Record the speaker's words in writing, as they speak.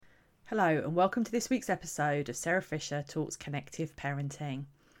Hello and welcome to this week's episode of Sarah Fisher Talks Connective Parenting.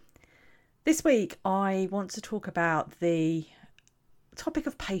 This week I want to talk about the topic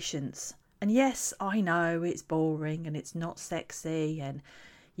of patience. And yes, I know it's boring and it's not sexy and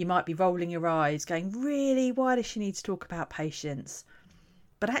you might be rolling your eyes going, really, why does she need to talk about patience?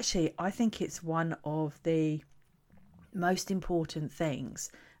 But actually, I think it's one of the most important things.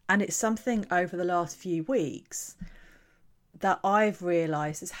 And it's something over the last few weeks that I've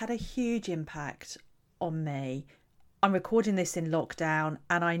realised has had a huge impact on me. I'm recording this in lockdown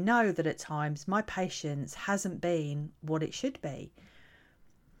and I know that at times my patience hasn't been what it should be.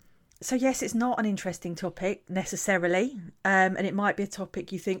 So yes, it's not an interesting topic necessarily, and it might be a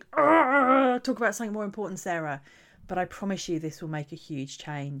topic you think, talk about something more important, Sarah, but I promise you this will make a huge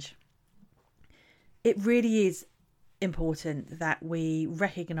change. It really is important that we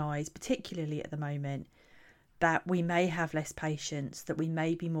recognise, particularly at the moment, that we may have less patience, that we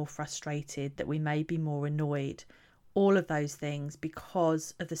may be more frustrated, that we may be more annoyed, all of those things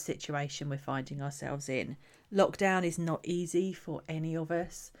because of the situation we're finding ourselves in. Lockdown is not easy for any of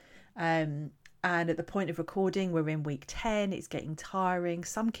us. And at the point of recording, we're in week 10. It's getting tiring.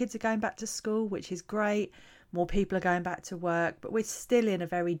 Some kids are going back to school, which is great. More people are going back to work, but we're still in a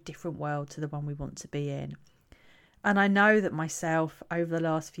very different world to the one we want to be in. And I know that myself, over the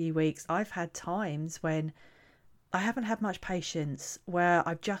last few weeks, I've had times when I haven't had much patience, where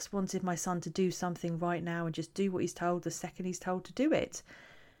I've just wanted my son to do something right now and just do what he's told the second he's told to do it.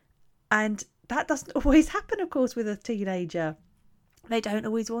 And that doesn't always happen, of course, with a teenager. They don't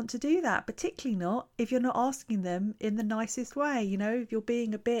always want to do that, particularly not if you're not asking them in the nicest way. You know, if you're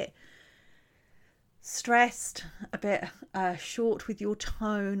being a bit stressed, a bit short with your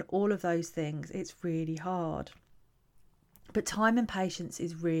tone, all of those things, it's really hard. But time and patience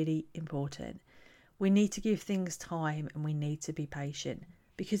is really important. We need to give things time and we need to be patient,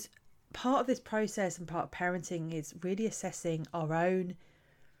 because part of this process and part of parenting is really assessing our own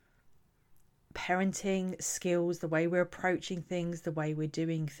parenting skills, the way we're approaching things, the way we're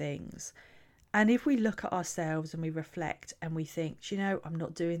doing things. And if we look at ourselves and we reflect and we think, I'm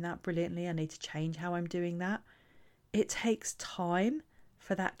not doing that brilliantly, I need to change how I'm doing that. It takes time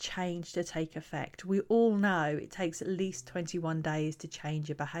for that change to take effect. We all know it takes at least 21 days to change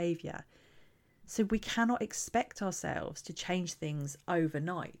a behaviour. So we cannot expect ourselves to change things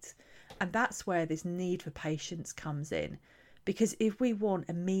overnight. And that's where this need for patience comes in. Because if we want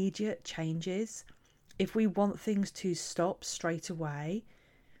immediate changes, if we want things to stop straight away,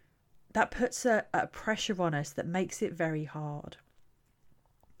 that puts a pressure on us that makes it very hard.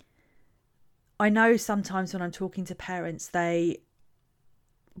 I know sometimes when I'm talking to parents, they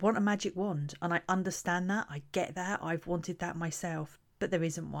want a magic wand. And I understand that. I get that. I've wanted that myself. But there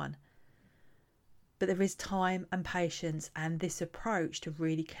isn't one. But there is time and patience and this approach to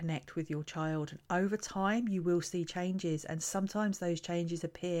really connect with your child. And over time, you will see changes. And sometimes those changes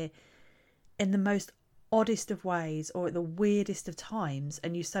appear in the most oddest of ways or at the weirdest of times.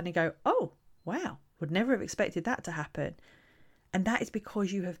 And you suddenly go, oh, wow, would never have expected that to happen. And that is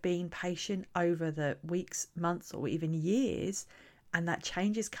because you have been patient over the weeks, months, or even years. And that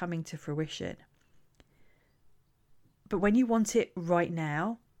change is coming to fruition. But when you want it right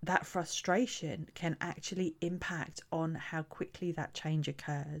now, that frustration can actually impact on how quickly that change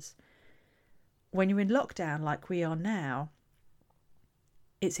occurs. When you're in lockdown like we are now,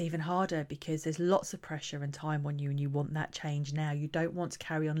 it's even harder because there's lots of pressure and time on you and you want that change now. You don't want to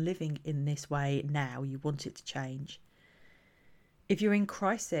carry on living in this way now. You want it to change. If you're in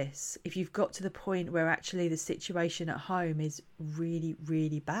crisis, if you've got to the point where actually the situation at home is really,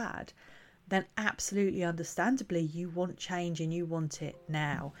 really bad, then absolutely understandably you want change and you want it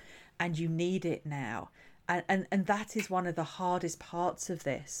now and you need it now. And that is one of the hardest parts of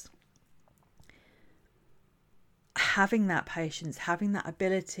this. Having that patience, having that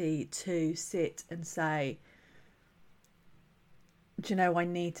ability to sit and say, I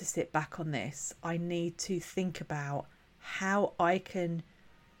need to sit back on this. I need to think about how I can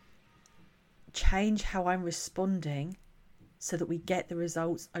change how I'm responding so that we get the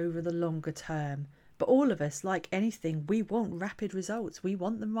results over the longer term. But all of us, like anything, we want rapid results. We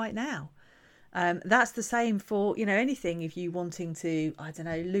want them right now. That's the same for, anything. If you're wanting to,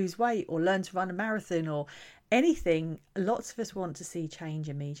 lose weight or learn to run a marathon or anything, lots of us want to see change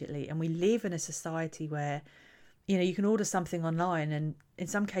immediately. And we live in a society where, you can order something online and in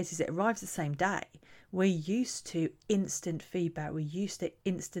some cases it arrives the same day. We're used to instant feedback. We're used to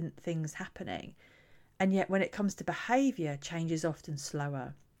instant things happening. And yet when it comes to behaviour, change is often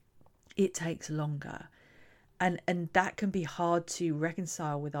slower. It takes longer. And that can be hard to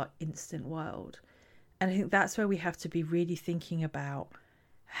reconcile with our instant world. And I think that's where we have to be really thinking about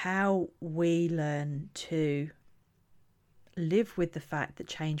how we learn to live with the fact that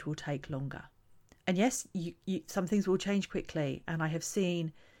change will take longer. And yes, some things will change quickly. And I have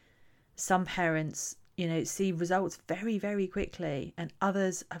seen some parents, see results very, very quickly. And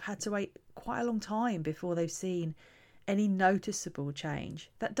others have had to wait quite a long time before they've seen any noticeable change.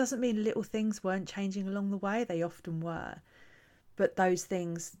 That doesn't mean little things weren't changing along the way. They often were. But those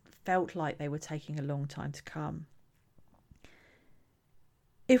things felt like they were taking a long time to come.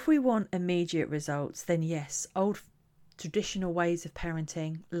 If we want immediate results, then yes, old traditional ways of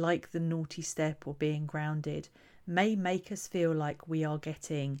parenting, like the naughty step or being grounded, may make us feel like we are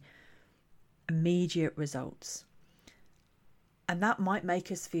getting immediate results. And that might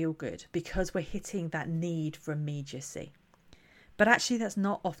make us feel good because we're hitting that need for immediacy. But actually, that's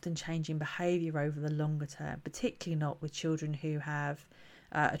not often changing behaviour over the longer term, particularly not with children who have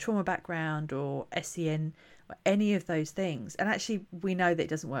a trauma background or SEN or any of those things. And actually, we know that it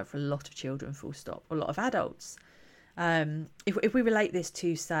doesn't work for a lot of children, full stop, or a lot of adults. If we relate this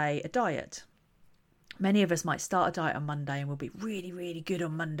to, say, a diet, many of us might start a diet on Monday and we'll be really, really good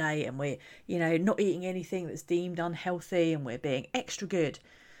on Monday, and we're, not eating anything that's deemed unhealthy, and we're being extra good.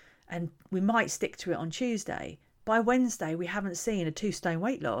 And we might stick to it on Tuesday. By Wednesday, we haven't seen a 2-stone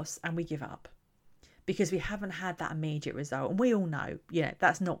weight loss and we give up because we haven't had that immediate result. And we all know,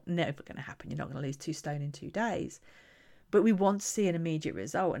 that's never going to happen. You're not going to lose 2 stone in 2 days. But we want to see an immediate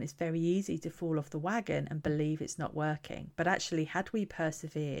result, and it's very easy to fall off the wagon and believe it's not working. But actually, had we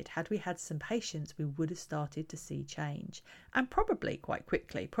persevered, had we had some patience, we would have started to see change, and probably quite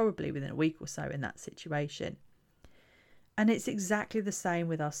quickly, probably within a week or so in that situation. And it's exactly the same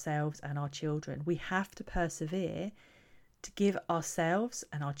with ourselves and our children. We have to persevere to give ourselves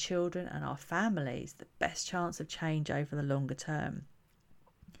and our children and our families the best chance of change over the longer term.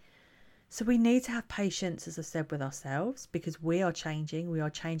 So we need to have patience, as I said, with ourselves, because we are changing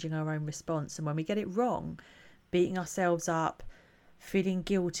our own response. And when we get it wrong, beating ourselves up, feeling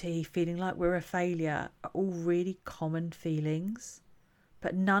guilty, feeling like we're a failure are all really common feelings,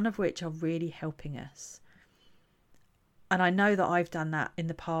 but none of which are really helping us. And I know that I've done that in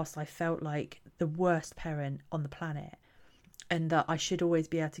the past. I felt like the worst parent on the planet and that I should always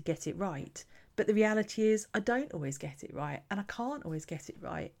be able to get it right. But the reality is I don't always get it right, and I can't always get it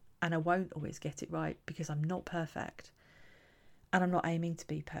right. And I won't always get it right because I'm not perfect, and I'm not aiming to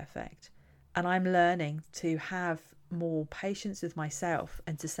be perfect. And I'm learning to have more patience with myself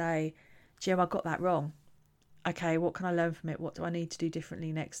and to say, Jim, I got that wrong. Okay, what can I learn from it? What do I need to do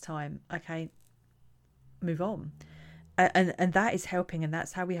differently next time? Okay, move on. And that is helping, and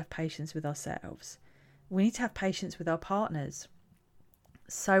that's how we have patience with ourselves. We need to have patience with our partners.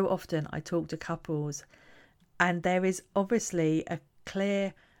 So often I talk to couples and there is obviously a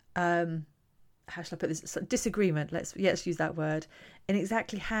clear how shall I put this, disagreement, let's use that word, in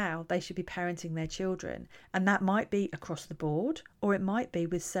exactly how they should be parenting their children. And that might be across the board, or it might be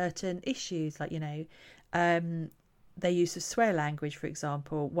with certain issues like, their use of swear language, for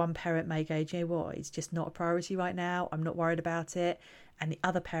example. One parent may go, you know what, it's just not a priority right now, I'm not worried about it. And the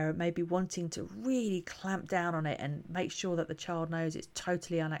other parent may be wanting to really clamp down on it and make sure that the child knows it's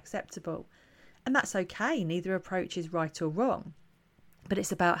totally unacceptable. And that's okay, neither approach is right or wrong. But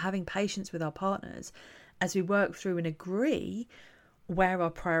it's about having patience with our partners as we work through and agree where our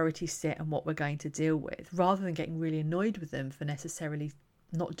priorities sit and what we're going to deal with, rather than getting really annoyed with them for necessarily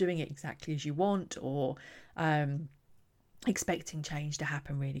not doing it exactly as you want, or expecting change to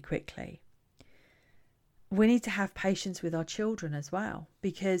happen really quickly. We need to have patience with our children as well,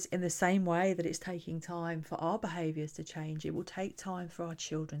 because in the same way that it's taking time for our behaviours to change, it will take time for our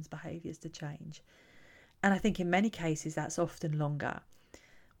children's behaviours to change. And I think in many cases that's often longer.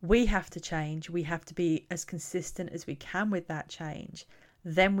 We have to change. We have to be as consistent as we can with that change.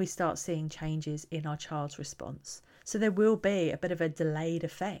 Then we start seeing changes in our child's response. So there will be a bit of a delayed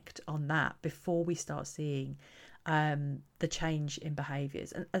effect on that before we start seeing the change in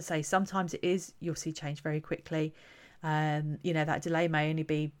behaviours. And as I say, sometimes you'll see change very quickly. That delay may only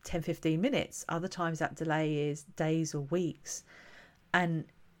be 10-15 minutes. Other times that delay is days or weeks. And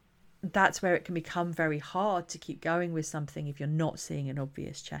that's where it can become very hard to keep going with something if you're not seeing an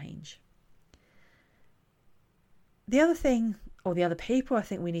obvious change. The other thing, or the other people I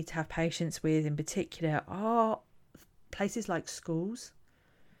think we need to have patience with in particular, are places like schools,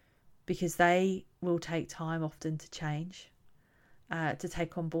 because they will take time often to change, to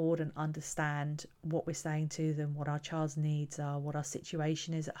take on board and understand what we're saying to them, what our child's needs are, what our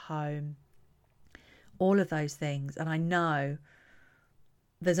situation is at home, all of those things. And I know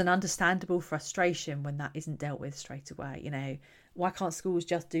there's an understandable frustration when that isn't dealt with straight away. Why can't schools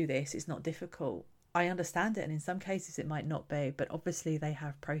just do this? It's not difficult. I understand it, and in some cases it might not be, but obviously they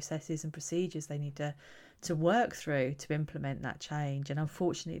have processes and procedures they need to work through to implement that change, and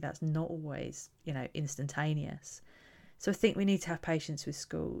unfortunately that's not always, instantaneous. So I think we need to have patience with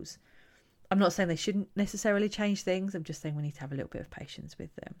schools. I'm not saying they shouldn't necessarily change things, I'm just saying we need to have a little bit of patience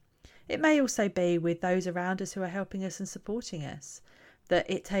with them. It may also be with those around us who are helping us and supporting us, that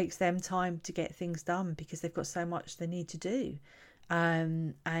it takes them time to get things done because they've got so much they need to do.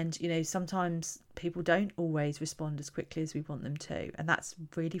 And, sometimes people don't always respond as quickly as we want them to. And that's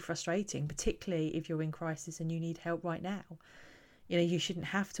really frustrating, particularly if you're in crisis and you need help right now. You shouldn't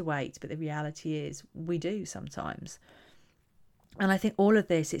have to wait, but the reality is we do sometimes. And I think all of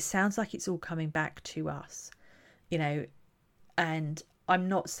this, it sounds like it's all coming back to us, and I'm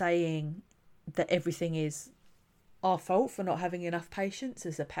not saying that everything is our fault for not having enough patience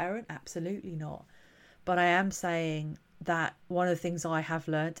as a parent. Absolutely not. But I am saying that one of the things I have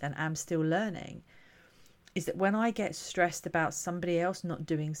learnt and am still learning is that when I get stressed about somebody else not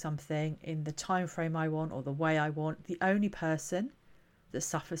doing something in the time frame I want or the way I want, the only person that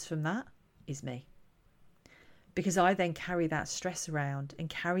suffers from that is me. Because I then carry that stress around and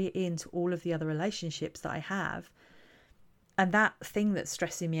carry it into all of the other relationships that I have. And that thing that's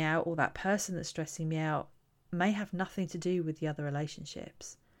stressing me out, or that person that's stressing me out, may have nothing to do with the other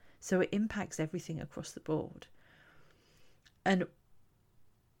relationships. So it impacts everything across the board. And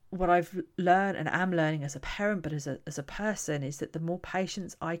what I've learned and am learning as a parent, but as a person, is that the more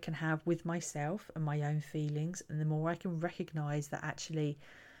patience I can have with myself and my own feelings, and the more I can recognise that actually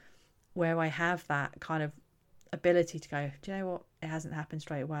where I have that kind of ability to go, do you know what, it hasn't happened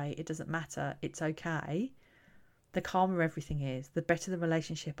straight away, it doesn't matter, it's okay, the calmer everything is, the better the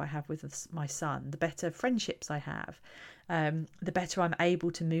relationship I have with my son, the better friendships I have, the better I'm able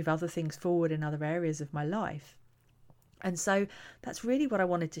to move other things forward in other areas of my life. And so that's really what I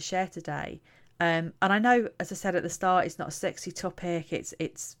wanted to share today. And I know, as I said at the start, it's not a sexy topic.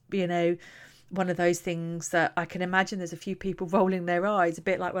 It's one of those things that I can imagine there's a few people rolling their eyes, a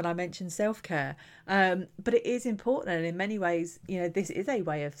bit like when I mentioned self-care. But it is important. And in many ways, this is a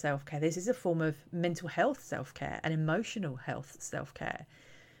way of self-care. This is a form of mental health self-care and emotional health self-care,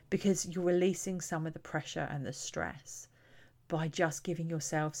 because you're releasing some of the pressure and the stress by just giving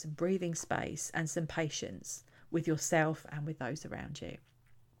yourself some breathing space and some patience with yourself and with those around you.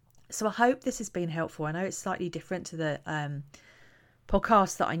 So I hope this has been helpful. I know it's slightly different to the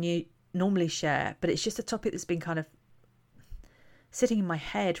podcast that I normally share, but it's just a topic that's been kind of sitting in my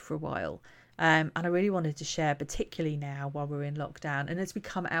head for a while. And I really wanted to share, particularly now while we're in lockdown and as we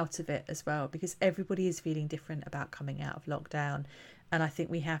come out of it as well, because everybody is feeling different about coming out of lockdown. And I think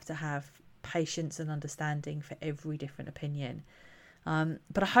we have to have patience and understanding for every different opinion.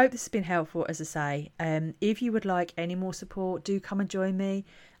 But I hope this has been helpful, as I say. If you would like any more support, do come and join me.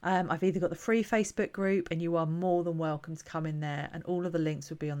 I've either got the free Facebook group, and you are more than welcome to come in there, and all of the links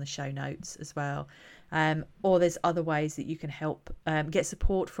will be on the show notes as well. Or there's other ways that you can help get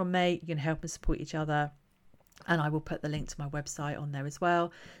support from me. You can help and support each other, and I will put the link to my website on there as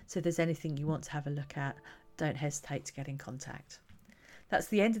well. So if there's anything you want to have a look at, don't hesitate to get in contact. That's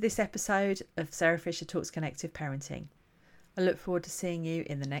the end of this episode of Sarah Fisher Talks Connective Parenting. I look forward to seeing you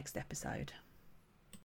in the next episode.